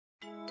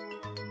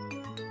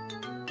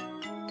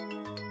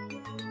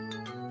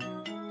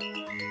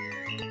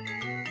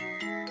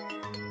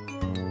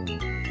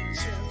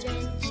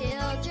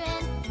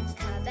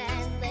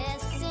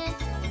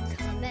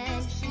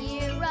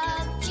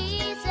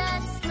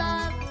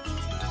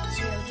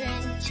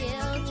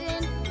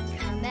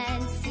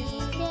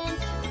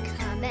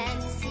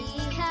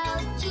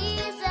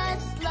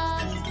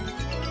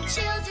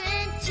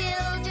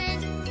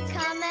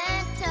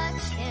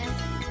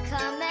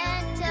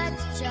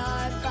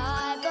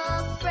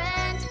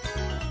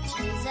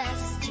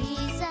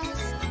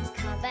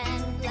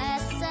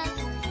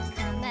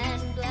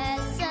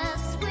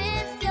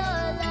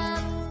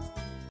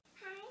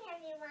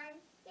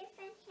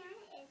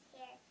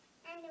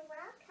everyone, and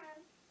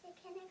welcome to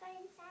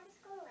Kindergarten Sabbath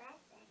School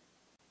lesson.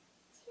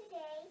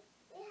 Today,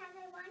 we have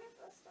a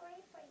wonderful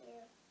story for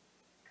you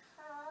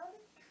called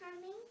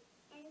Coming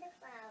in the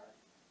Clouds.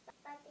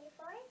 But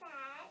before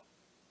that,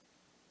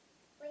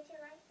 would you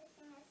like to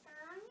sing a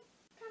song?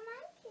 Come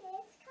on,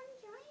 kids, come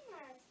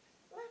join us.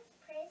 Let's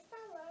praise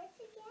the Lord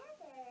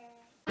together.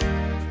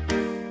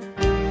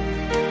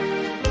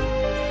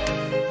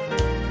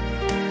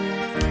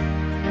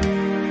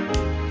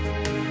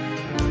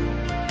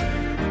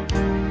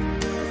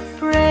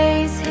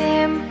 Praise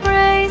Him,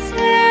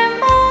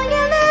 all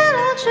you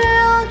little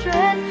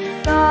children.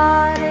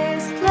 God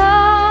is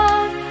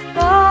love,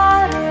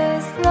 God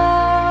is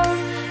love.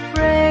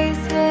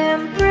 Praise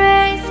Him,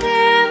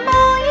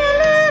 all you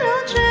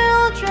little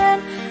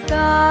children.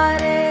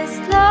 God is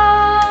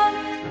love,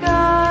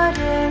 God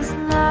is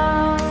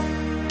love.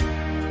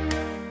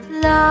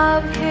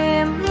 Love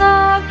Him,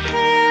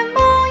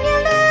 all you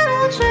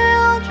little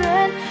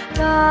children.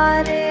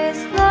 God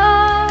is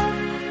love,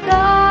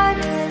 God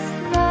is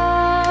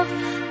love.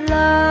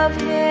 Love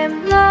Him,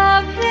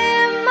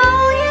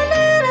 all you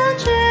little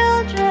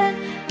children.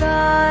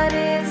 God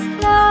is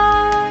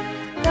love,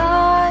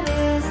 God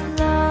is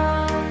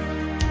love.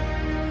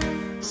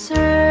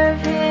 Serve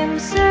Him,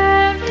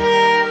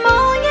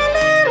 all you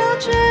little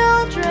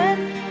children.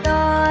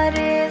 God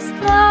is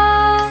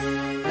love,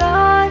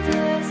 God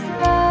is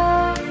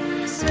love.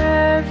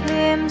 Serve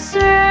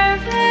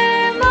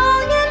Him,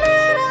 all you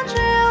little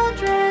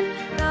children.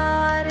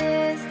 God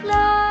is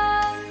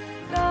love,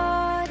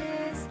 God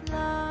is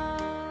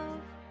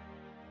love.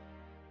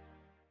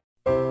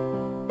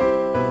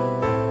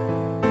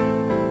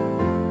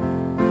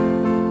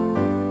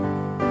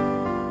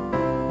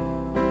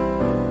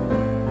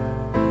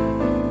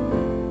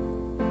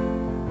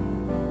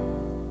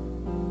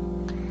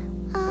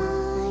 I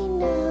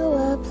know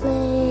a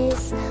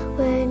place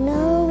where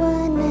no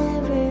one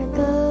ever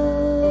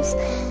goes.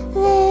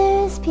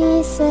 There's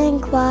peace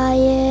and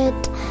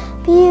quiet,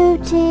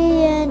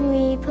 beauty and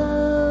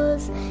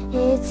repose.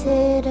 It's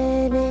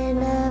hidden in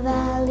a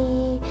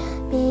valley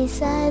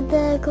beside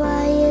the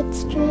quiet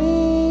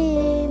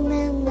stream.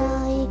 And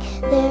lying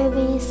there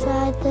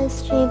beside the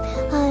stream,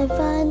 I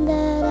find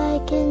that I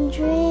can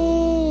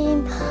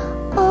dream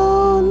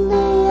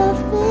only of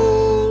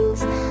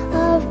things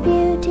of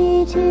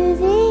beauty to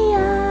the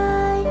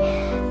eye.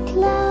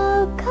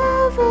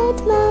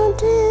 Cloud-covered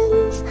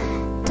mountains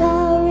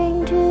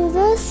towering to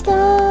the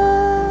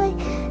sky.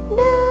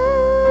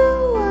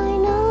 Now I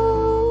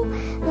know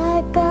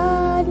that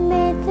God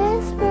made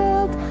this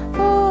world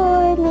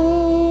for me,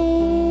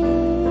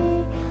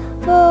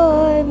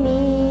 for me.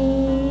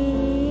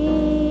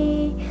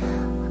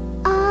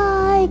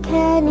 I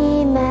can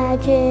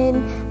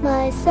imagine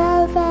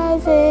myself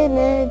as in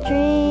a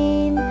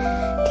dream,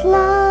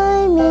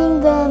 climbing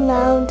the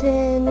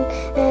mountain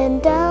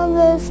and down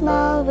the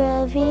small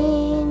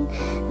ravine.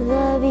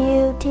 The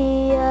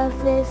beauty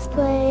of this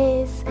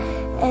place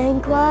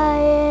and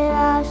quiet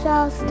I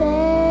shall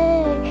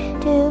stay,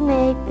 to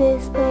make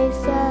this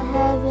place a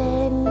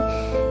heaven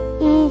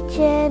each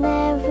and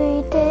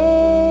every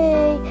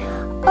day.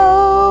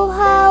 Oh,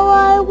 how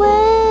I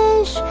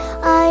wish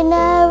I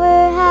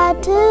never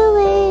had to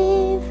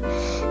leave,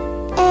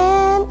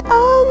 and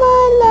all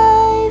my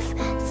life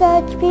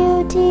such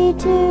beauty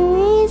to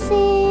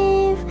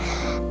receive.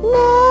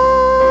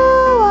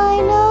 Now I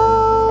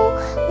know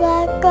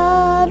that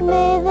God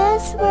made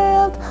this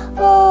world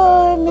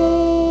for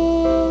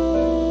me,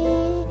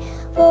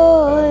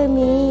 for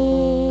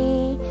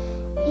me.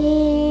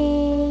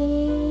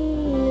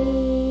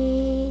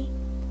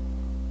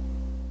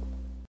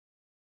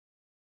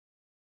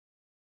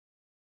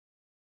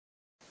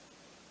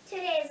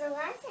 Today's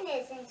lesson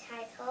is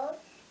entitled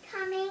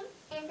Coming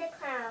in the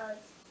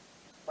Clouds.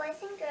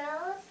 Boys and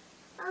girls,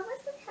 what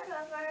was the title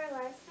of our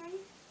lesson?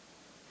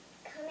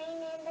 Coming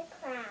in the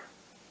Clouds.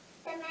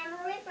 The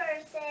memory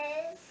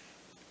verses,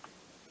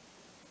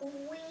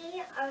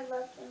 we are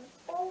looking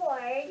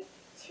forward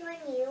to a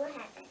new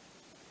heaven.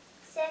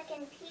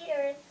 2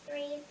 Peter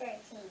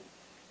 3:13.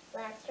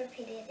 Let's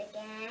repeat it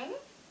again.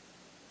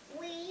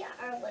 We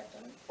are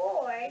looking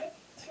forward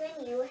to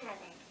a new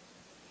heaven.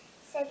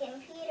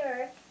 2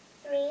 Peter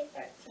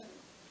 3:13.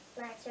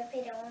 Let's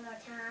repeat it one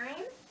more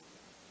time.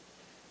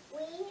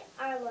 We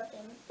are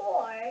looking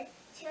forward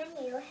to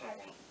a new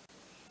heaven.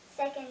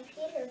 2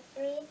 Peter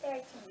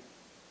 3:13.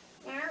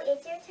 Now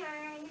it's your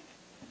turn.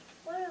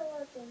 We're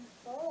looking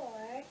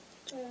forward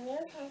to a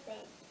new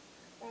heaven.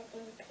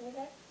 2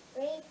 Peter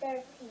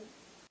 3:13.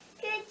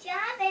 Good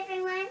job,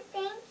 everyone.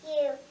 Thank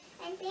you.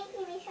 And thank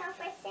you, Michelle,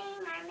 for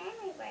saying our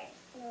memory verse.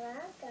 You're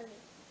welcome.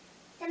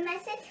 The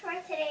message for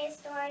today's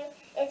story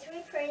is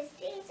we praise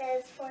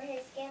Jesus for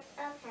his gift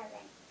of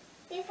heaven.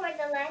 Before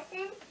the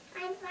lesson,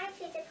 I invite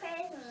you to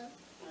pray with me,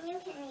 and you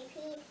can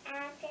repeat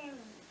after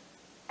me.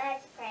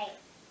 Let's pray.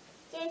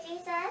 Dear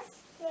Jesus,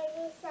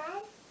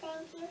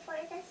 thank you for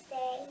this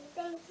day.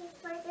 Thank you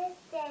for this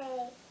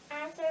day.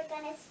 As we're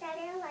going to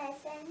study our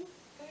lesson,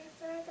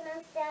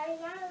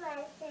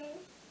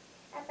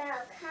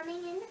 about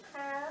coming in the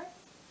clouds,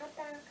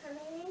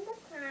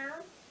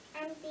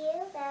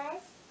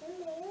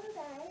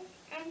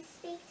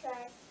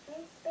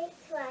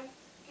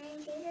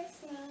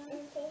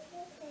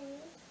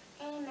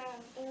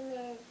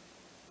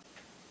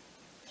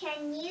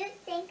 Can you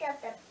think of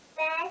the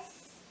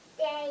best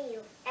day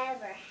you've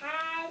ever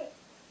had?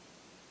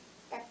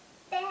 The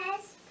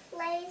best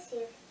place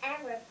you've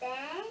ever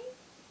been?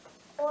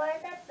 Or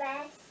the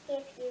best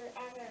gift you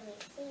ever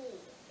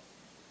received?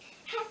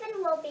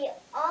 Heaven will be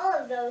all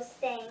of those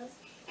things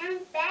and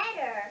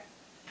better.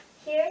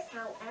 Here's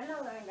how Emma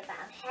learned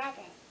about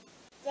heaven.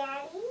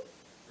 Daddy,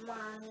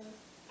 Mommy,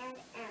 and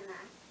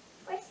Emma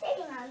were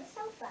sitting on the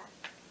sofa.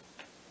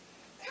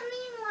 Tell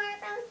me more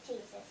about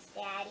Jesus,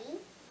 Daddy,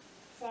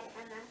 said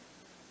Emma.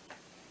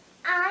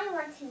 I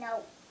want to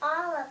know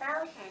all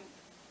about him.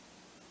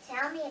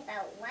 Tell me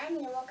about when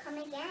he will come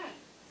again.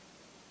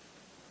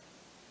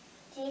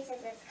 Jesus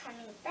is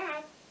coming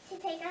back to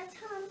take us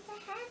home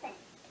to heaven,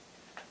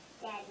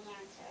 Daddy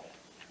answered.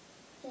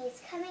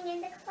 He's coming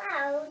in the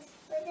clouds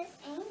with his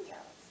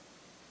angels.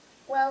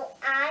 Will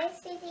I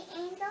see the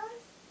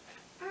angels?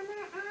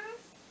 Emma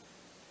asked.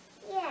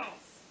 Yes,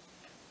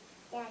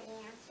 Daddy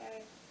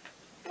answered.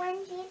 When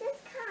Jesus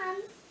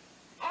comes,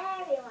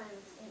 everyone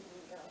will see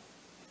angels.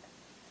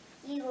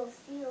 You will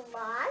see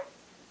lots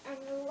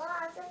and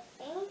lots of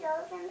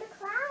angels in the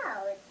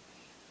clouds.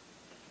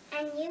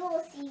 And you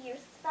will see your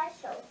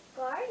special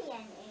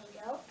guardian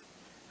angel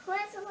who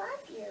has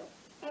loved you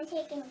and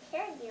taken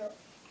care of you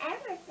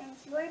ever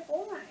since you were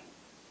born.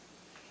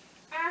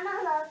 Emma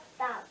looked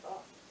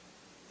thoughtful.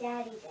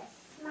 Daddy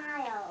just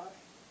smiled.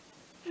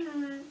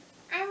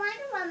 I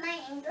wonder what my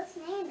angel's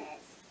name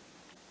is,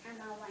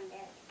 Emma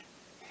wondered.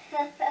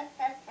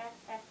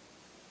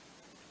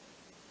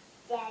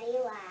 Daddy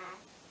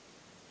laughed.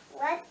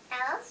 What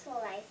else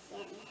will I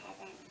see in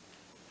heaven?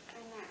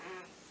 Emma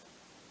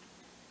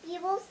asked.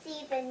 You will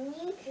see the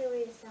New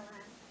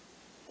Jerusalem,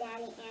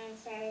 Daddy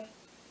answered.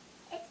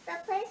 It's the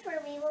place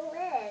where we will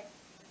live.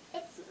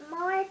 It's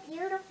more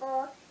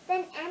beautiful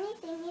than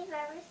anything you've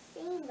ever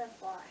seen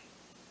before.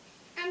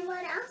 And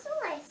what else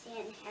will I see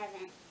in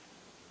heaven?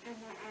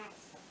 Emma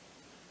asked.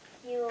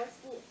 You will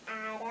see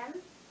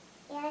Adam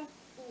and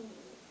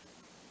Eve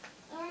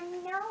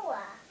and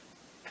Noah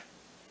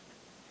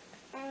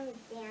and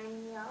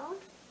Daniel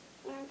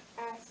and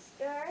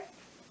Esther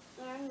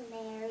and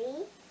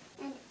Mary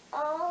and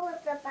all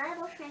of the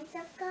Bible friends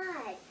of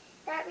God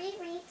that we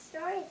read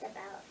stories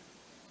about,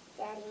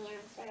 Daddy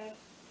answered.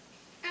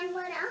 And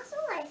what else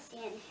will I see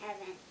in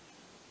heaven?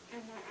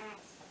 Emma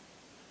asked.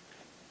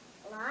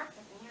 Lots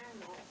of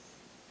animals,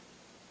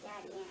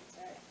 Daddy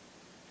answered.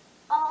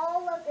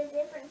 All of the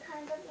different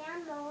kinds of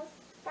animals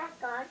that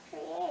God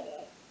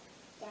created,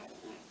 Daddy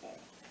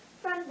answered.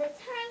 From the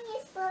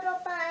tiniest little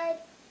bug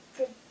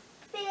to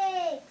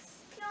big,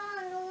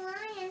 strong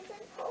lions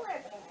and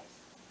polar bears.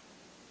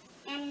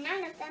 And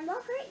none of them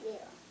will hurt you.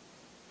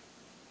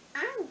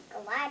 I'm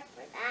glad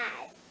for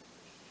that.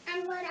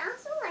 And what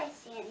else will I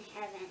see in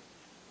heaven?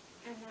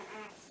 Emma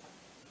asked.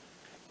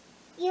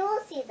 You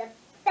will see the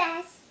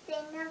best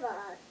thing of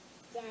all,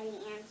 Daddy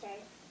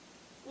answered.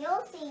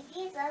 You'll see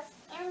Jesus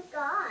and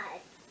God.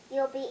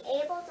 You'll be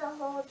able to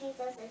hold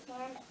Jesus'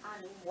 hand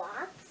on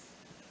walks.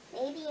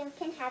 Maybe you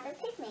can have a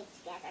picnic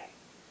together.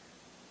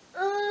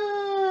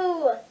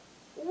 Ooh!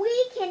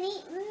 We can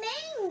eat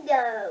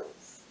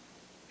mangoes!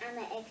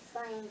 Emma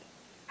exclaimed.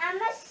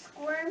 Emma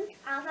squirmed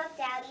off of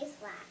Daddy's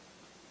lap.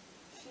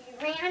 She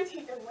ran to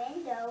the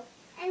window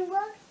and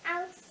looked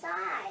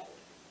outside.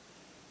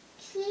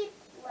 Keep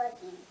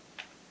looking,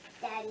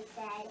 Daddy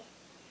said.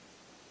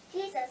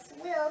 Jesus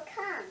will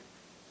come.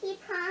 He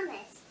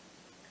promised.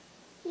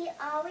 He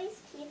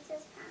always keeps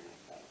his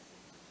promises.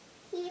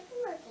 Keep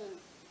looking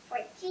for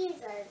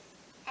Jesus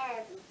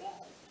every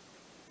day.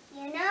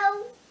 You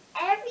know,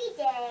 every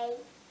day,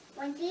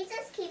 when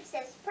Jesus keeps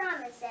his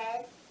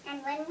promises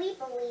and when we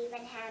believe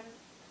in him,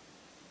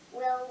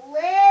 we'll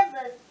live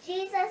with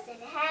Jesus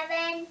in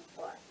heaven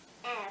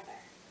forever.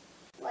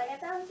 What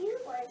about you,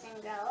 boys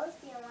and girls?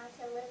 Do you want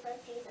to live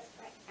with Jesus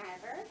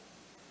forever?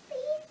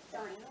 Please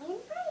join me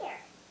in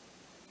prayer.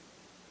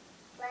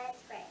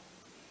 Let's pray.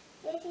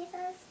 Dear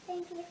Jesus,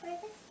 thank you for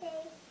this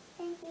day.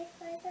 Thank you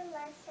for the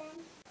lesson.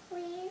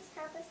 Please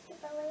help us to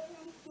believe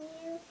in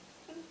you,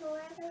 and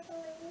whoever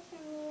believes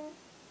in you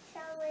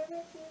shall live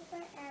with you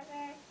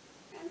forever.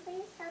 And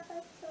please help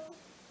us to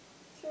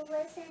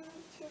listen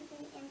to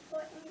the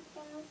important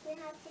things you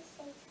have to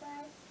say to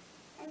us.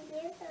 And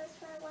be with those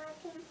who are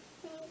watching.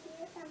 May you be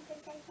with them,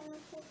 protect them,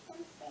 and keep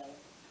them safe.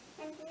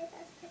 And be with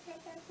us,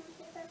 protect us, and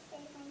keep us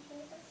safe. In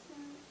Jesus'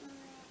 name,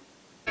 amen.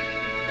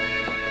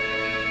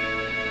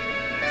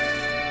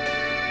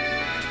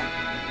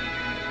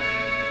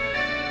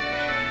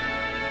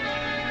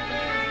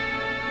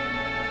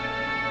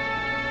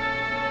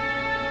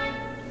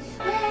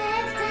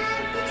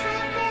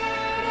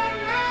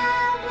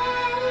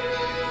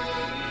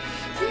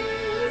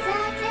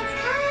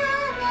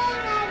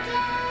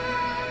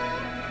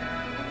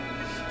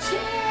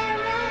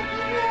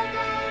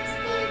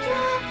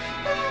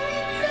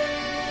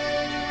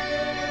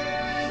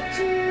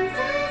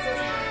 Jesus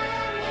is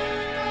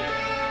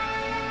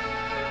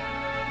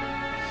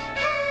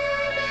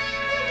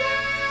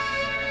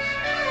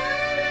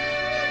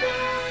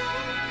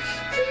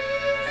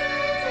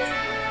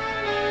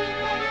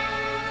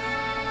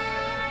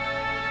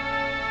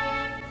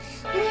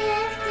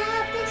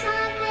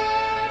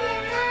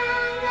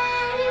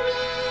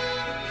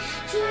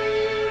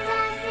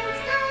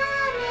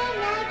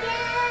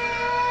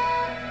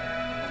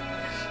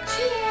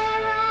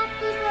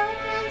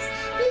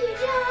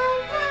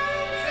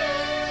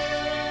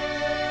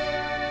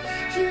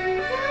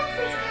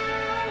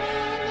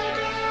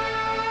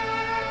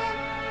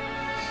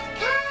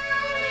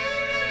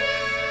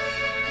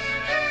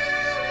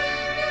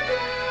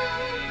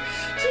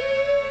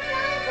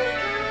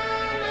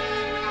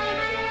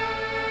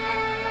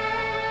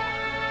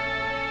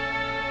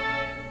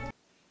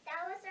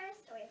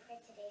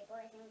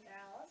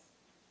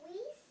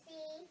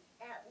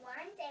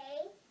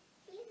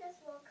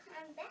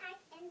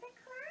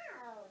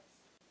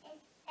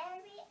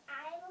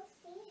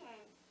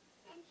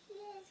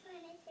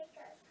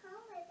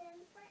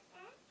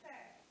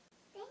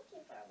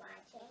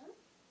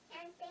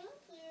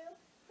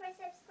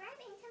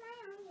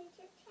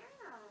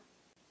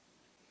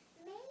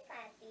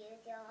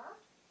y'all.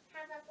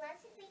 Have a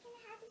blessed week and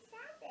happy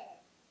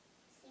Sabbath.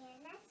 See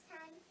you next